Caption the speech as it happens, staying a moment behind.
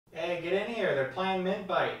Hey, get in here. They're playing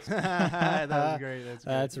MintBites. That was great.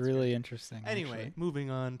 That's really interesting. Anyway, actually. moving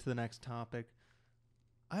on to the next topic.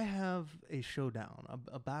 I have a showdown,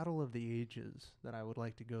 a battle of the ages that I would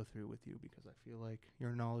like to go through with you because I feel like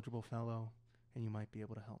you're a knowledgeable fellow and you might be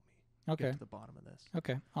able to help me Okay. get to the bottom of this.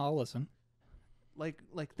 Okay. I'll listen. Like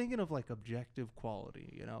thinking of like objective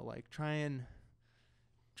quality, you know, like try and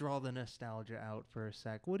draw the nostalgia out for a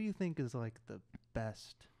sec. What do you think is like the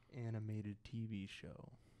best animated TV show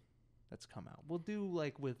that's come out? We'll do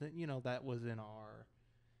like with it, you know, that was in our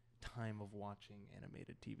time of watching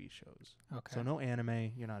animated TV shows. Okay. So no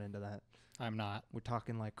anime, you're not into that. I'm not. We're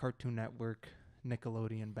talking like Cartoon Network,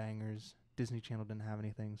 Nickelodeon bangers. Disney Channel didn't have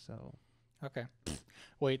anything, so Okay.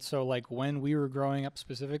 Wait, so like when we were growing up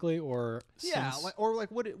specifically, or yeah, since? like, or like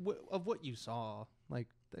what of what you saw, like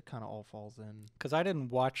that kind of all falls in. Because I didn't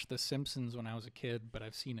watch The Simpsons when I was a kid, but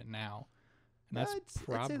I've seen it now, and that's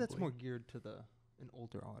probably I'd say that's more geared to an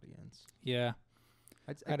older audience. Yeah.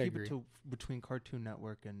 I'd keep agree. it to between Cartoon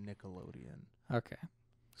Network and Nickelodeon. Okay.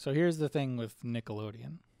 So here's the thing with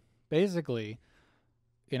Nickelodeon. Basically,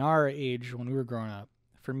 in our age when we were growing up,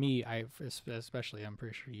 for me, especially, I'm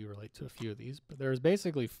pretty sure you relate to a few of these, but there was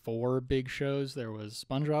basically 4 big shows. There was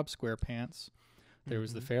SpongeBob SquarePants. There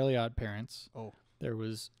was The Fairly Odd Parents. Oh. There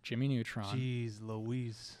was Jimmy Neutron. Jeez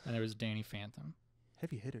Louise. And there was Danny Phantom.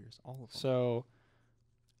 Heavy hitters, all of them. So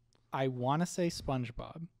I want to say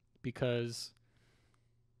SpongeBob because,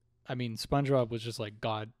 I mean, SpongeBob was just like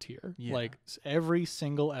God tier. Yeah. Like every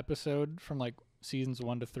single episode from like seasons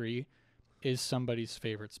 1 to 3 is somebody's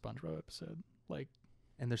favorite SpongeBob episode. Like,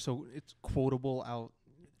 and it's quotable out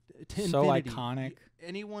to so infinity. iconic.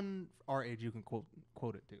 Anyone our age you can quote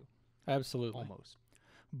it to. Absolutely. Almost.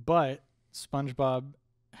 But SpongeBob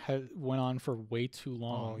went on for way too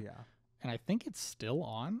long. Oh yeah. And I think it's still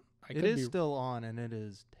on. It is still on, and it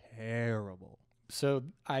is terrible. So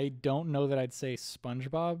I don't know that I'd say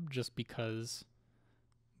SpongeBob just because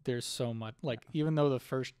there's so much. Like, even though the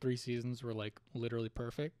first 3 seasons were like literally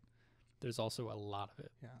perfect, there's also a lot of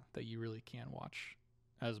it that you really can't watch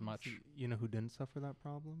as much. You know who didn't suffer that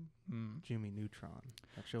problem? Jimmy Neutron.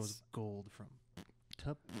 That show was gold from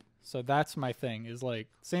top. So that's my thing, is like,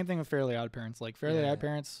 same thing with Fairly Odd Parents. Like, Fairly Odd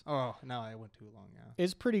Parents Oh, no, I went too long,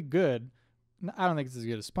 is pretty good. I don't think it's as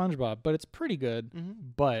good as SpongeBob, but it's pretty good.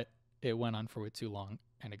 But it went on for way too long,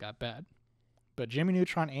 and it got bad. But Jimmy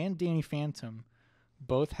Neutron and Danny Phantom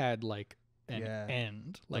both had, like, an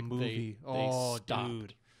end. Like, the movie. they stopped.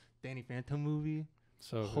 Dude. Danny Phantom movie?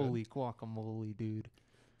 So holy guacamole, dude.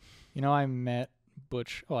 You know, I met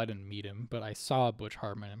Butch. Oh, I didn't meet him, but I saw Butch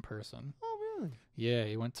Hartman in person. Oh, really? Yeah,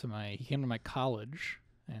 he came to my college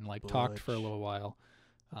and like talked for a little while.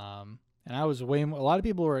 And I was a lot of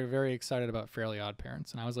people were very excited about Fairly Odd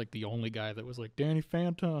Parents, and I was like the only guy that was like Danny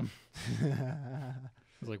Phantom. There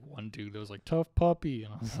was like one dude that was like Tough Puppy,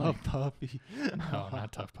 and I was like, Tough Puppy. No,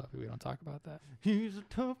 not Tough Puppy. We don't talk about that. He's a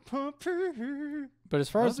tough puppy. But as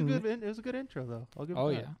far as it was a good intro though. I'll give it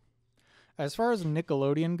that. Yeah. As far as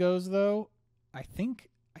Nickelodeon goes, though, I think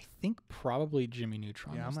probably Jimmy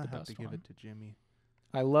Neutron. Yeah, was I'm the gonna have best to give one. it to Jimmy.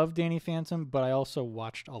 I love Danny Phantom, but I also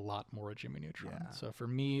watched a lot more of Jimmy Neutron. Yeah. So for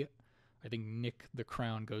me, I think Nick the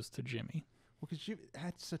Crown goes to Jimmy. Well, because Jimmy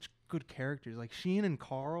had such good characters, like Sheen and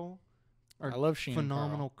Carl. I love Sheen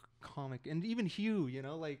phenomenal comic, and even Hugh. You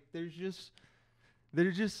know, like they're just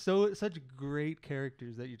such great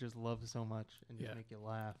characters that you just love so much and just make you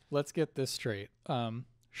laugh. Let's get this straight.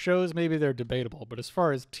 Shows, maybe they're debatable, but as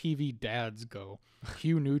far as TV dads go,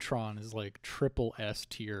 Hugh Neutron is like triple S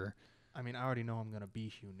tier. I mean, I already know I'm gonna be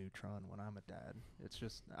Hugh Neutron when I'm a dad. It's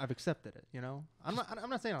just I've accepted it. You know, I'm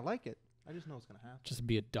not saying I like it. I just know it's gonna happen. Just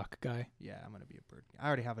be a duck guy. Yeah, I'm gonna be a bird. I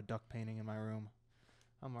already have a duck painting in my room.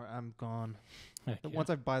 I'm gone. Heck yeah. Once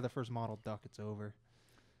I buy the first model duck, it's over.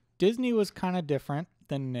 Disney was kind of different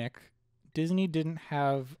than Nick. Disney didn't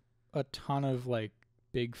have a ton of like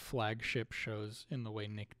big flagship shows in the way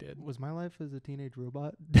Nick did. Was My Life as a Teenage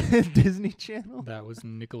Robot Disney Channel? That was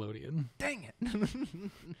Nickelodeon. Dang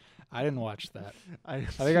it. I didn't watch that. I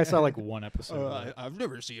think I saw like one episode. I've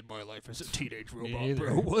never seen My Life as a Teenage Robot, neither.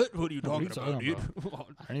 bro. What are you What are talking you about, talking dude?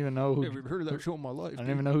 I don't even know who. Never heard of that show in my life. I don't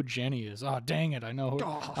even know who Jenny is. Oh, dang it! I know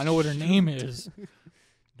what her shoot. name is.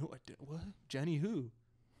 No, I did. What? Jenny who?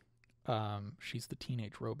 She's the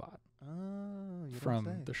teenage robot Oh,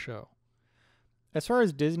 from the show. As far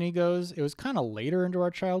as Disney goes, it was kind of later into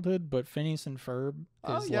our childhood, but Phineas and Ferb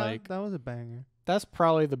is like that was a banger. that's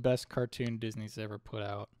probably the best cartoon Disney's ever put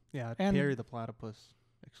out. Yeah, And- Perry the Platypus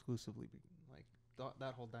exclusively, like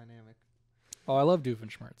that whole dynamic. Oh, I love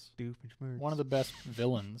Doofenshmirtz. Doofenshmirtz. One of the best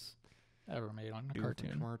villains ever made on a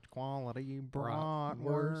cartoon. Doofenshmirtz quality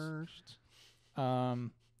Bratwurst. bratwurst.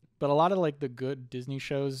 But a lot of like the good Disney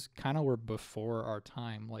shows kind of were before our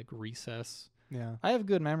time, like Recess. Yeah. I have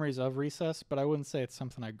good memories of Recess, but I wouldn't say it's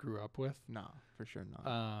something I grew up with. No, for sure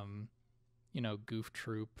not. Goof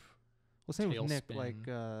Troop. Well, same with Nick, Tailspin. like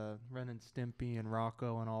Ren and Stimpy and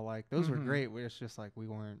Rocco and all, like those were great. It's just like we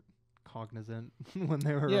weren't cognizant when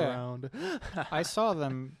they were around. I saw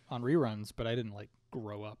them on reruns, but I didn't like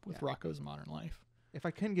grow up with Rocco's Modern Life. If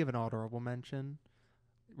I can give an honorable mention,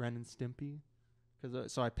 Ren and Stimpy,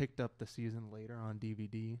 because so I picked up the season later on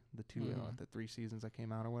DVD, the 3 seasons that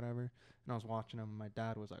came out or whatever, and I was watching them. And my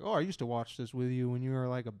dad was like, "Oh, I used to watch this with you when you were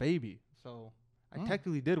like a baby," so I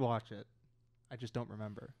technically did watch it. I just don't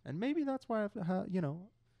remember, and maybe that's why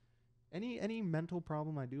any mental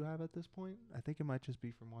problem I do have at this point, I think it might just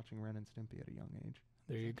be from watching Ren and Stimpy at a young age.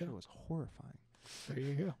 There you go. It was horrifying. There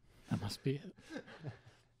you go. That must be it.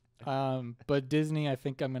 But Disney, I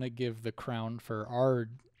think I'm gonna give the crown for our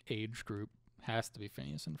age group. Has to be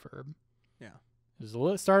Phineas and Ferb. Yeah, it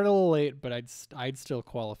was started a little late, but I'd still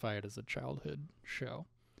qualify it as a childhood show.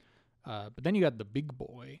 But then you got the big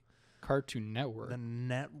boy, Cartoon Network. The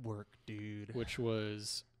network, dude. Which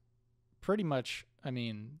was pretty much, I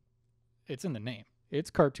mean, it's in the name.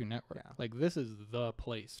 It's Cartoon Network. Yeah. Like, this is the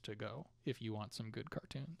place to go if you want some good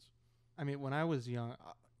cartoons. I mean, when I was young,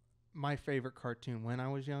 my favorite cartoon when I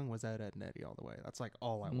was young was Ed, Edd, and Eddy all the way. That's like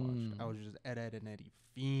all I watched. I was just Ed, Edd, and Eddy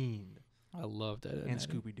fiend. I loved it. And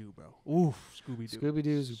Scooby-Doo, bro. Oof, Scooby-Doo.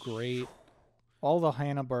 Scooby-Doo's great. All the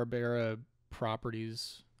Hanna-Barbera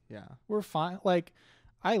properties were fine. Like,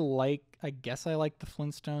 I guess I like the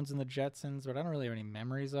Flintstones and the Jetsons, but I don't really have any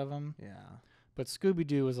memories of them. Yeah. But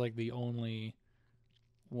Scooby-Doo was like the only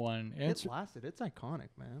one. It lasted. It's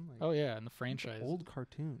iconic, man. Like, oh, yeah, and the franchise. Old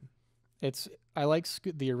cartoon. I like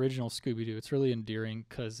the original Scooby-Doo. It's really endearing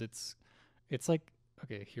because it's like,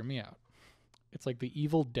 okay, hear me out. It's like the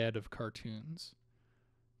Evil Dead of cartoons.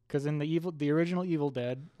 Because in the original Evil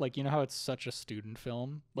Dead, like, you know how it's such a student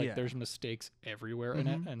film? Like, there's mistakes everywhere in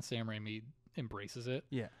it, and Sam Raimi embraces it.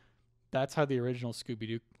 Yeah. That's how the original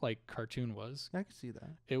Scooby-Doo, like, cartoon was. I can see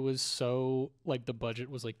that. It was so, like, the budget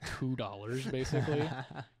was, like, $2, basically.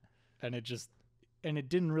 And it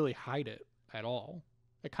didn't really hide it at all.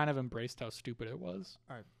 It kind of embraced how stupid it was.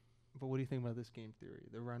 All right. But what do you think about this game theory?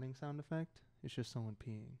 The running sound effect? It's just someone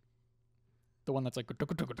peeing. The one that's like...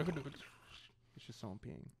 It's just someone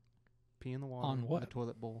peeing. Pee in the water. On what? In the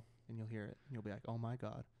toilet bowl. And you'll hear it. And you'll be like, oh my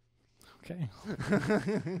God. Okay.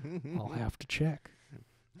 I'll have to check.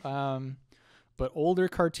 But older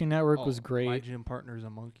Cartoon Network was great. My gym partner's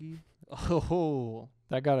a monkey. Oh.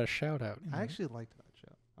 That got a shout out. I actually liked that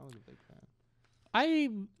show. I was a big fan.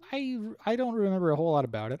 I don't remember a whole lot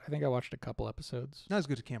about it. I think I watched a couple episodes. Not as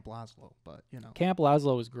good as Camp Lazlo, but you know. Camp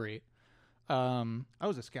Lazlo was great. I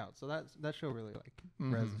was a scout, so that show really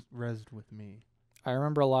rezzed with me. I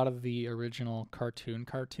remember a lot of the original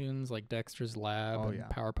cartoons like Dexter's Lab and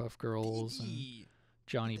Powerpuff Girls and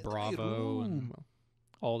Johnny Bravo and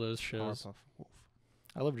all those shows.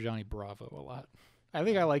 I love Johnny Bravo a lot. I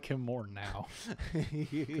think I like him more now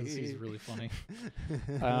because he's really funny.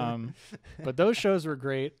 But those shows were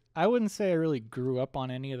great. I wouldn't say I really grew up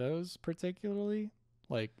on any of those particularly.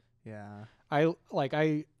 Like, yeah, I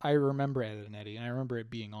remember Ed and Eddy, and I remember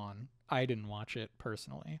it being on. I didn't watch it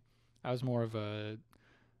personally. I was more of a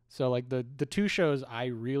like the two shows I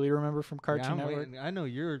really remember from Cartoon Network. I know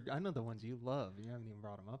the ones you love. You haven't even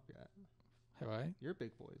brought them up yet. Have I? You're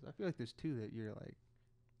big boys. I feel like there's two that you're like.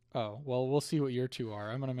 Oh, well, we'll see what your two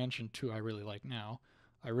are. I'm going to mention two I really like now.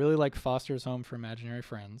 I really like Foster's Home for Imaginary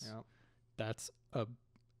Friends. Yep. That's a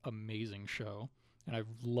amazing show. And I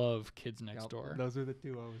love Kids Next Door. Those are the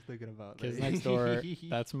two I was thinking about. Kids Next Door,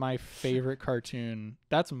 that's my favorite cartoon.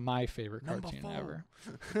 That's my favorite cartoon ever.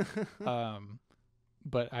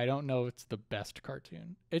 But I don't know if it's the best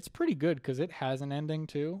cartoon. It's pretty good because it has an ending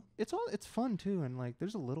too. It's fun too, and like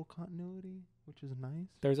there's a little continuity, which is nice.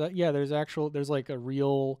 There's like a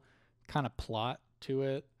real kind of plot to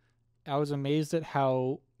it. I was amazed at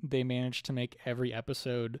how they managed to make every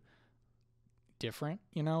episode different,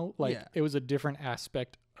 you know? Like it was a different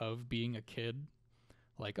aspect of being a kid.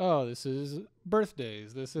 Like, oh, this is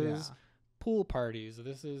birthdays, this is pool parties,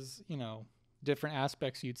 this is, you know, different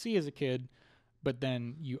aspects you'd see as a kid. But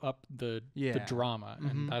then you up the drama,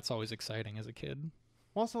 and that's always exciting as a kid.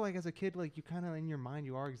 Also, like as a kid, like you kind of in your mind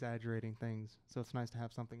you are exaggerating things, so it's nice to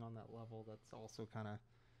have something on that level that's also kind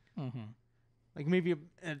of like maybe an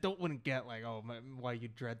adult wouldn't get like why you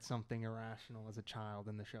dread something irrational as a child,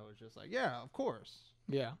 and the show is just like of course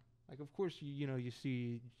like of course you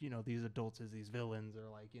see these adults as these villains or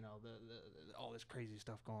like the all this crazy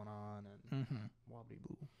stuff going on and wobbly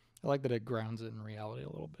blue. I like that it grounds it in reality a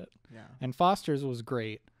little bit. Yeah. And Foster's was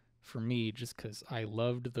great. for me, just because I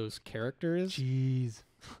loved those characters. Cheese.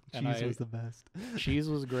 And Cheese was the best. Cheese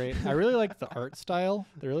was great. I really liked the art style.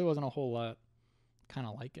 There really wasn't a whole lot kind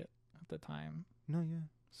of like it at the time. No, yeah.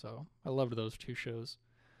 So I loved those two shows.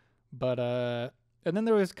 But and then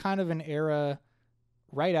there was kind of an era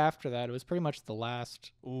right after that. It was pretty much the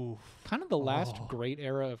last, kind of the last great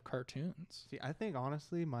era of cartoons. See, I think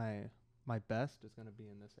honestly, my best is gonna be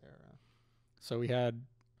in this era. So we had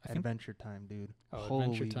Adventure Time, dude. Oh, Holy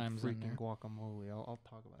Adventure Time's in there. freaking guacamole! I'll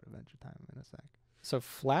talk about Adventure Time in a sec. So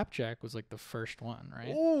Flapjack was like the first one,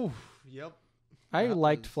 right? Oh, yep. I That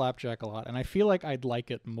liked was- Flapjack a lot, and I feel like I'd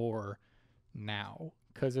like it more now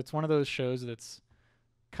because it's one of those shows that's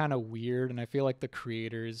kind of weird, and I feel like the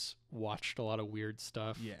creators watched a lot of weird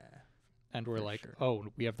stuff. Yeah. And we're for like, sure. oh,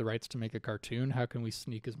 we have the rights to make a cartoon. How can we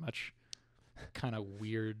sneak as much kind of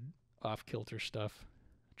weird, off-kilter stuff?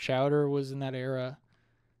 Chowder was in that era.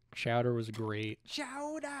 Chowder was great.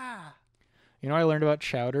 Chowder. You know what I learned about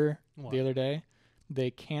Chowder What? the other day?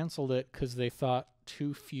 They canceled it because they thought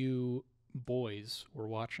too few boys were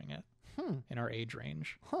watching it in our age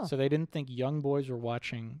range. Huh. So they didn't think young boys were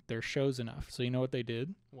watching their shows enough. So you know what they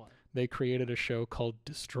did? What? They created a show called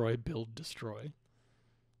Destroy, Build, Destroy.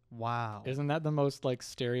 Wow. Isn't that the most like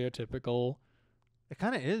stereotypical It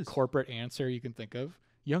kind of is. corporate answer you can think of?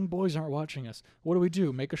 Young boys aren't watching us. What do we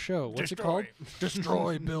do? Make a show. What's it called?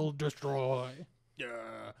 Destroy, Build, Destroy. Yeah.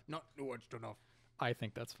 Not watched enough. I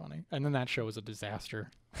think that's funny. And then that show was a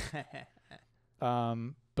disaster.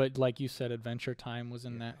 But like you said, Adventure Time was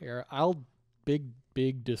in that era.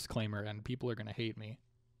 Big disclaimer, and people are gonna hate me.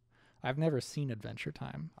 I've never seen Adventure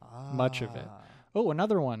Time. Much of it. Oh,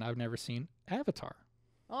 another one I've never seen, Avatar.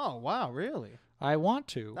 Oh, wow, really? I want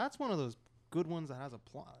to. That's one of those good ones that has a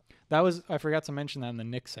plot. I forgot to mention that in the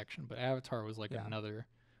Nick section, but Avatar was like another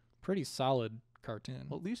pretty solid cartoon.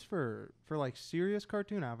 Well, at least for like serious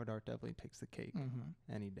cartoon, Avatar definitely takes the cake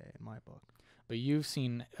any day in my book. But you've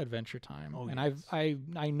seen Adventure Time, Oh, and yes.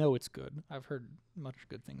 I know it's good. I've heard much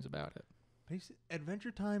good things about it.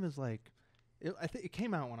 Adventure Time is like, I think it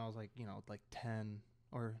came out when I was like, like 10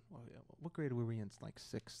 or what grade were we in? Like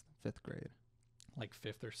 6th, 5th grade. Like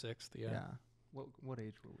 5th or 6th, yeah. What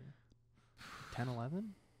age were we? 10,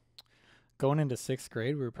 11? Going into 6th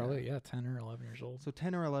grade, we were probably 10 or 11 years old. So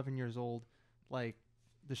 10 or 11 years old, like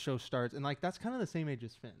the show starts, and like that's kind of the same age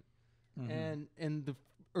as Finn. And in the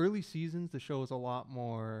early seasons, the show is a lot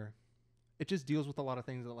more. It just deals with a lot of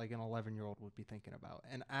things that like an 11-year-old would be thinking about.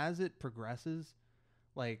 And as it progresses,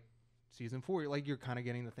 like season 4, like you're kind of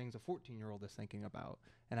getting the things a 14-year-old is thinking about.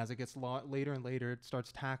 And as it gets later and later, it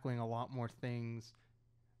starts tackling a lot more things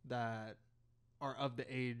that are of the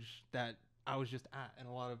age that I was just at. And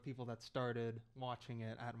a lot of people that started watching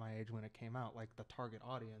it at my age when it came out, like the target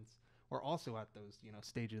audience, were also at those,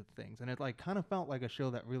 stages of things. And it like kind of felt like a show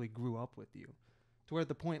that really grew up with you. To where at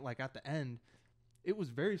the point, like at the end, it was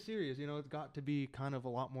very serious. It got to be kind of a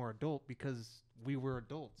lot more adult because we were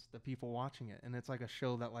adults, the people watching it. And it's like a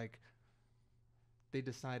show that like they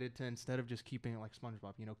decided to, instead of just keeping it like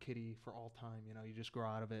SpongeBob, kiddie for all time, you just grow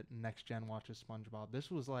out of it and next gen watches SpongeBob.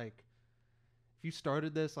 This was like, if you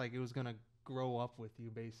started this, like it was going to grow up with you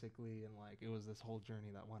basically. And like, it was this whole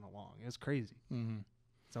journey that went along. It was crazy.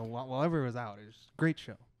 So whenever it was out, it was a great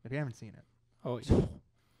show. If you haven't seen it. Oh, yeah.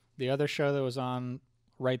 The other show that was on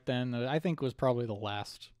right then, that I think was probably the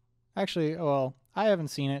last. Actually, well, I haven't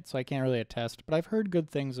seen it, so I can't really attest, but I've heard good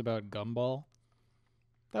things about Gumball.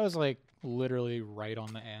 That was like literally right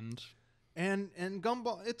on the end. And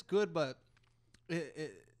Gumball, it's good, but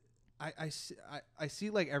I see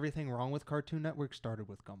like everything wrong with Cartoon Network started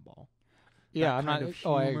with Gumball. Yeah, that I'm kind not. of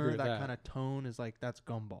Oh, I humor, agree with that that. kind of tone is like that's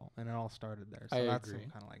Gumball, and it all started there. So I that's agree.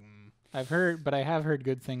 kind of like, I've heard, but I have heard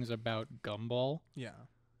good things about Gumball, yeah,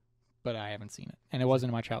 but I haven't seen it, and it wasn't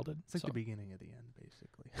in my childhood. it's like so. the beginning of the end,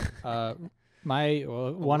 basically.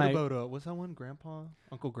 One I was that one Grandpa,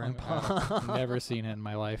 Uncle Grandpa? I've never seen it in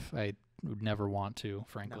my life. I would never want to,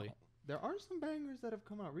 frankly. No. There are some bangers that have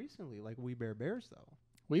come out recently, like We Bare Bears, though.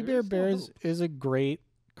 We There Bare is still Bears hope. is a great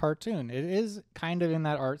cartoon. It is kind of in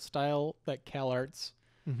that art style, that CalArts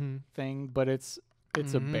thing, but it's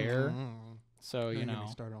a bear, so Don't you get me know.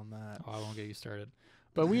 started on that. Oh, I won't get you started.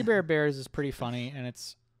 But We Bare Bears is pretty funny, and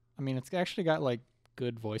it's actually got like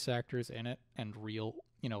good voice actors in it and real,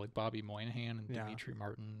 like Bobby Moynihan and Yeah. Dimitri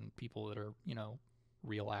Martin, and people that are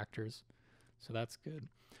real actors. So that's good.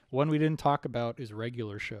 One we didn't talk about is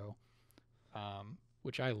Regular Show,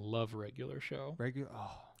 which I love. Regular Show.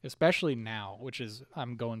 Especially now, which is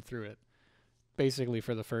I'm going through it basically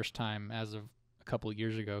for the first time as of a couple of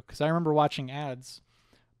years ago, because I remember watching ads,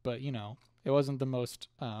 but it wasn't the most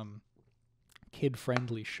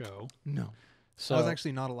kid-friendly show. No. So I was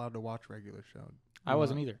actually not allowed to watch regular show. I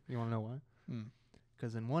wasn't either. You want to know why? Mm.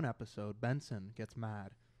 Because in one episode, Benson gets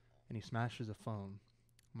mad and he smashes a phone.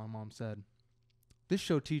 My mom said, "This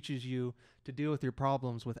show teaches you to deal with your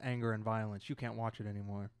problems with anger and violence. You can't watch it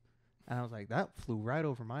anymore." And I was like, that flew right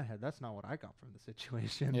over my head. That's not what I got from the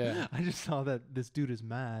situation. Yeah. I just saw that this dude is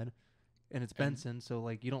mad and it's And- Benson. So,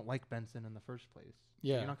 like, you don't like Benson in the first place.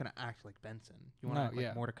 Yeah. You're not going to act like Benson. You want to No, act like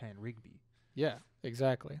yeah. Mordecai and Rigby. Yeah,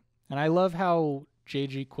 exactly. And I love how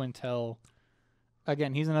J.G. Quintel,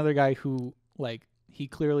 again, he's another guy who, like, he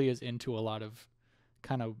clearly is into a lot of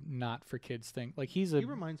kind of not for kids thing. Like, he He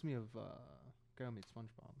reminds me of Guy Who Made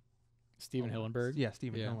SpongeBob. Steven Hillenburg. Yeah,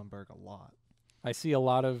 Steven Yeah. Hillenburg a lot. I see a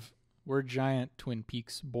lot of, we're giant Twin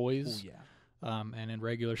Peaks Oh, boys. yeah. And in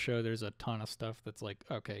regular show, there's a ton of stuff that's like,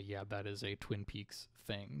 okay, yeah, that is a Twin Peaks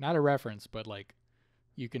thing. Not a reference, but, like,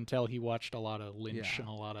 you can tell he watched a lot of Lynch Yeah. and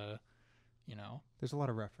a lot of, you know. There's a lot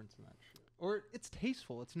of reference in that shit. Or it's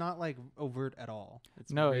tasteful. It's not, like, overt at all.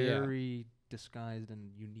 It's No, yeah. very disguised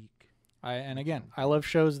and unique. And again, I love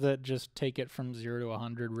shows that just take it from 0 to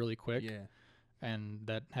 100 really quick. Yeah. And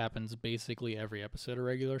that happens basically every episode of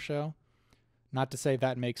regular show. Not to say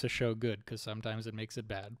that makes a show good, because sometimes it makes it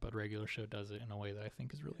bad, but regular show does it in a way that I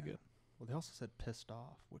think is really good. Well, they also said pissed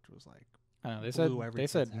off, which was like, I know Blew every they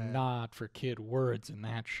said kid's head. not for kid words in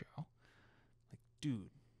that show. dude,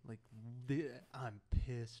 like, I'm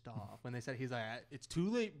pissed off. When they said, he's like, it's too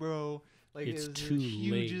late, bro. Like, It's the too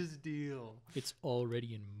late. hugest deal. It's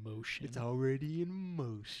already in motion. It's already in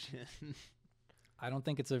motion. I don't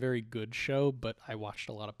think it's a very good show, but I watched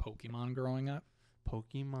a lot of Pokemon growing up.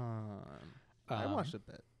 Pokemon. I Um, watched a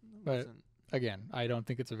bit. It but- wasn't- Again, I don't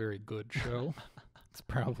think it's a very good show. It's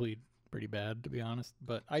probably pretty bad, to be honest.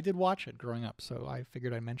 But I did watch it growing up, so I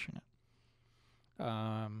figured I'd mention it.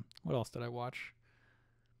 What else did I watch?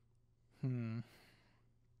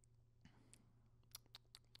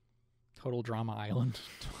 Total Drama Island.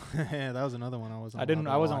 Yeah, that was another one I wasn't.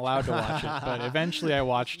 I wasn't allowed to watch it, but eventually I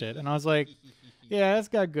watched it, and I was like, yeah, it's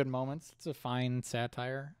got good moments. It's a fine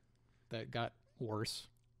satire that got worse.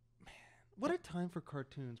 What a time for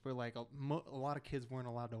cartoons where, like, a lot of kids weren't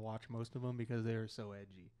allowed to watch most of them because they were so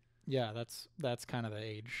edgy. Yeah, that's kind of the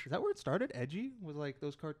age. Is that where it started? Edgy was like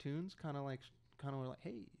those cartoons, kind of were like,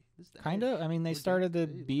 hey, this is the Kind of. edge. I mean, they Look at started to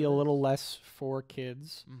these, be look a at little this. less for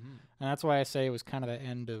kids, Mm-hmm. and that's why I say it was kind of the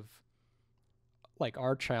end of like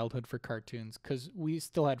our childhood for cartoons, because we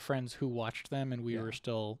still had friends who watched them, and we Yeah. were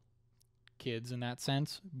still kids in that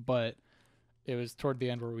sense. But it was toward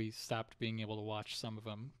the end where we stopped being able to watch some of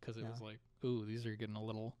them because it Yeah. was like, ooh, these are getting a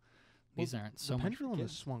little. These aren't so the much for pendulum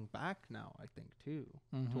has kids. swung back now, I think, too,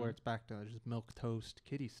 Mhm. to where it's back to just milk toast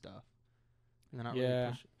kiddie stuff. And they're not Yeah.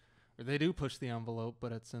 really or they do push the envelope,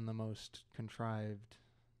 but it's in the most contrived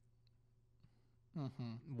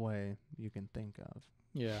Mhm. way you can think of.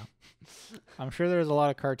 Yeah, I'm sure there's a lot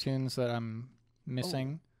of cartoons that I'm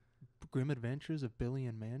missing. Grim Adventures of Billy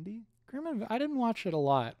and Mandy. I didn't watch it a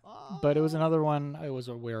lot, but it was another one I was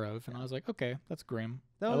aware of, and I was like, okay, that's grim.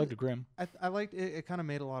 That I was- liked Grim. I liked it. It kind of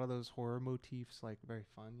made a lot of those horror motifs like very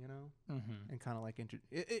fun, you know, Mm-hmm. and kind of like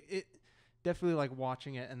it definitely like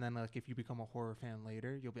watching it, and then like if you become a horror fan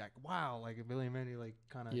later, you'll be like, wow, like Billy and Mandy like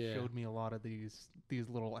kind of Yeah. showed me a lot of these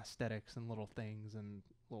little aesthetics and little things and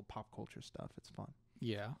little pop culture stuff. It's fun.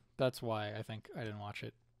 Yeah, that's why I think I didn't watch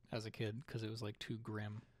it as a kid, because it was like too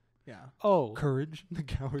grim. Yeah. Oh, Courage the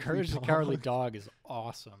Cowardly Courage the Dog. Cowardly Dog is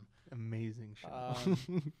awesome. Amazing show.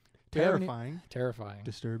 Um, Terrifying. Terrifying.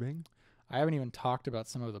 Disturbing. I haven't even talked about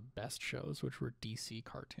some of the best shows, which were DC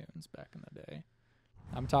cartoons back in the day.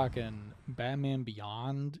 I'm talking Batman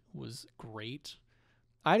Beyond was great.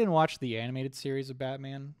 I didn't watch the animated series of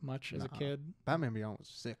Batman much as a Nuh-uh. kid. Batman Beyond was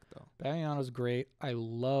sick though. Batman Beyond was great. I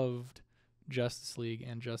loved Justice League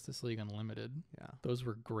and Justice League Unlimited. Yeah. Those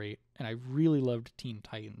were great. And I really loved Teen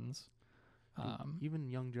Titans. Even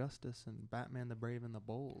Young Justice and Batman the Brave and the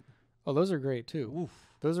Bold. Oh, those are great too. Oof.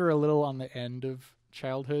 Those are a little on the end of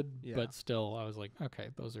childhood, Yeah. but still, I was like, okay,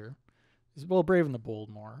 those are. Well, Brave and the Bold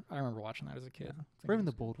more. I remember watching that as a kid. Yeah. Thinking Brave and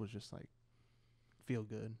it the Bold was just like feel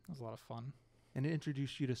good. was a lot of fun. And it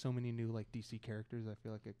introduced you to so many new like DC characters. I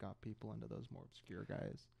feel like it got people into those more obscure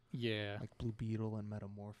guys. Yeah. Like Blue Beetle and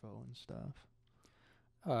Metamorpho and stuff.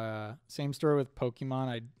 Same story with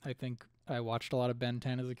Pokemon. I think I watched a lot of Ben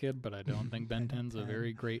 10 as a kid, but I don't think Ben 10's a 10.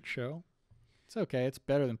 very great show. It's okay. It's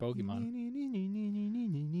better than Pokemon.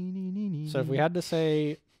 So if we had to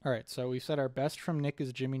say, all right, so we said our best from Nick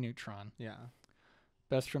is Jimmy Neutron. Yeah.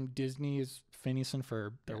 Best from Disney is Phineas and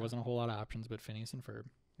Ferb. There Yeah. wasn't a whole lot of options, but Phineas and Ferb.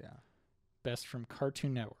 Yeah. Best from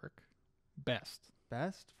Cartoon Network. Best.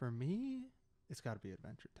 Best for me, it's got to be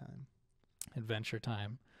Adventure Time. Adventure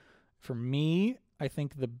Time. For me, I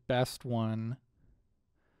think the best one.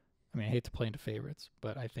 I mean, I hate to play into favorites,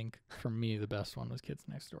 but I think for me the best one was Kids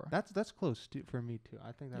Next Door. That's close for me too.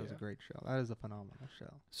 I think that was a great show. That is a phenomenal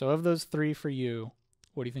show. So of those three for you,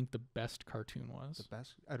 what do you think the best cartoon was? The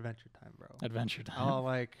best Adventure Time, bro. Adventure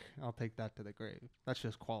Time. I'll take that to the grave. That's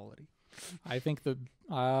just quality. I think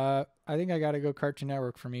I got to go Cartoon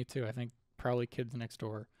Network for me too. I think probably Kids Next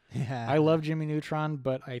Door. Yeah. I love Jimmy Neutron,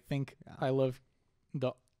 but I think I love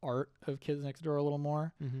the art of Kids Next Door a little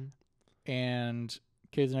more. Mm-hmm. And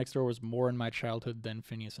Kids Next Door was more in my childhood than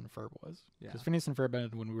Phineas and Ferb was. Yeah. Because Phineas and Ferb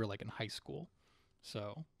ended when we were like in high school.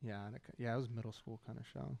 So yeah, it was a middle school kind of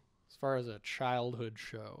show. As far as a childhood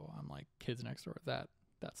show, I'm like Kids Next Door.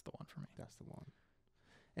 That's the one for me. That's the one.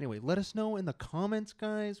 Anyway, let us know in the comments,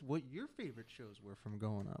 guys, what your favorite shows were from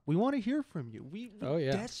growing up. We want to hear from you. We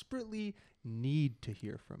desperately need to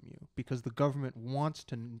hear from you because the government wants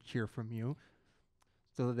to hear from you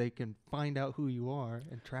so that they can find out who you are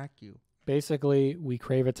and track you. Basically, we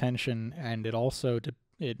crave attention, and it also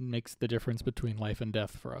it makes the difference between life and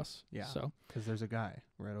death for us. Yeah. So because there's a guy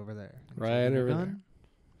right over there. Right over there.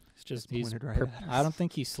 It's just he's. Right I don't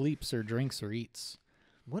think he sleeps or drinks or eats.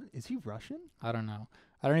 What is he Russian? I don't know.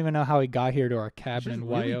 I don't even know how he got here to our cabin in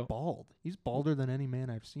really YO. Bald. He's balder than any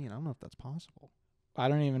man I've seen. I don't know if that's possible. I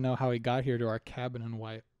don't even know how he got here to our cabin in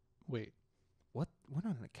Wait. What? We're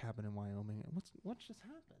not in a cabin in Wyoming. What just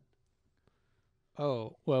happened?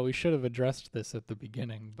 Oh, well, we should have addressed this at the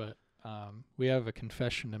beginning, but we have a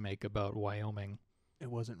confession to make about Wyoming.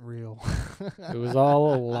 It wasn't real. It was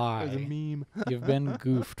all a lie. It was a meme. You've been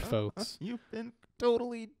goofed, folks. You've been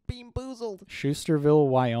totally bean-boozled. Schusterville,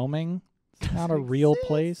 Wyoming. It's not a real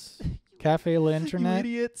place. Cafe La Internet.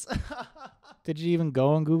 You idiots. Did you even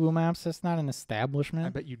go on Google Maps? That's not an establishment. I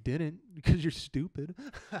bet you didn't because you're stupid.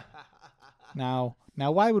 Now,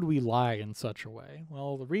 why would we lie in such a way?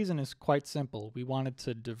 Well, the reason is quite simple. We wanted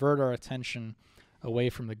to divert our attention away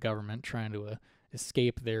from the government trying to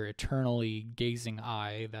escape their eternally gazing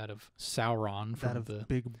eye, that of Sauron from the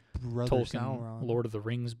Big Brother Tolkien Sauron. Lord of the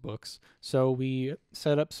Rings books. So we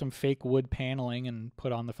set up some fake wood paneling and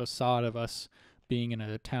put on the facade of us being in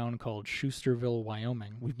a town called Schusterville,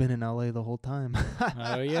 Wyoming. We've been in LA the whole time.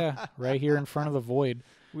 Oh, yeah. Right here in front of the void.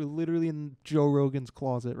 We're literally in Joe Rogan's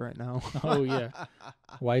closet right now. Oh, yeah.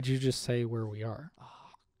 Why'd you just say where we are?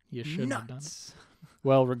 You shouldn't have done it.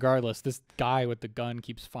 Well, regardless, this guy with the gun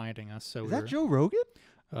keeps finding us. So is that Joe Rogan?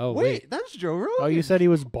 Oh, wait, that's Joe Rogan. Oh, you said he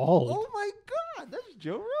was bald. Oh, my God. That's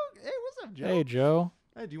Joe Rogan. Hey, what's up, Joe? Hey, Joe.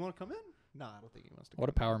 Hey, do you want to come in? No, I don't think he wants to. What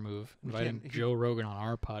a power move. Inviting Joe Rogan on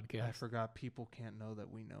our podcast. I forgot people can't know that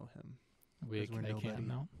we know him. They can't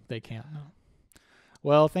know. They can't know.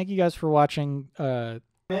 Well, thank you guys for watching.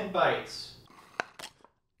 MintBites.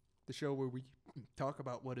 The show where we talk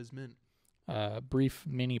about what is mint. Brief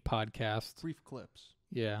mini podcast. Brief clips.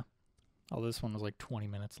 Yeah. Oh, this one was like 20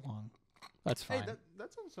 minutes long. That's fine. Hey,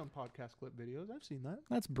 that's on some podcast clip videos. I've seen that.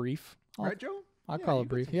 That's brief. Right, Joe? I'll call it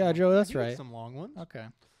brief. Yeah, Joe, that's right. Some long ones. Okay.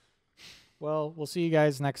 Well, we'll see you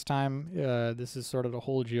guys next time. This is sort of to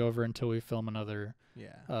hold you over until we film another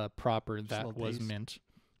proper That Was Mint.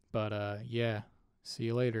 But, yeah. See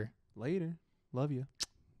you later. Later. Love you.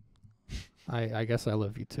 I guess I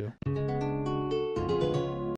love you too.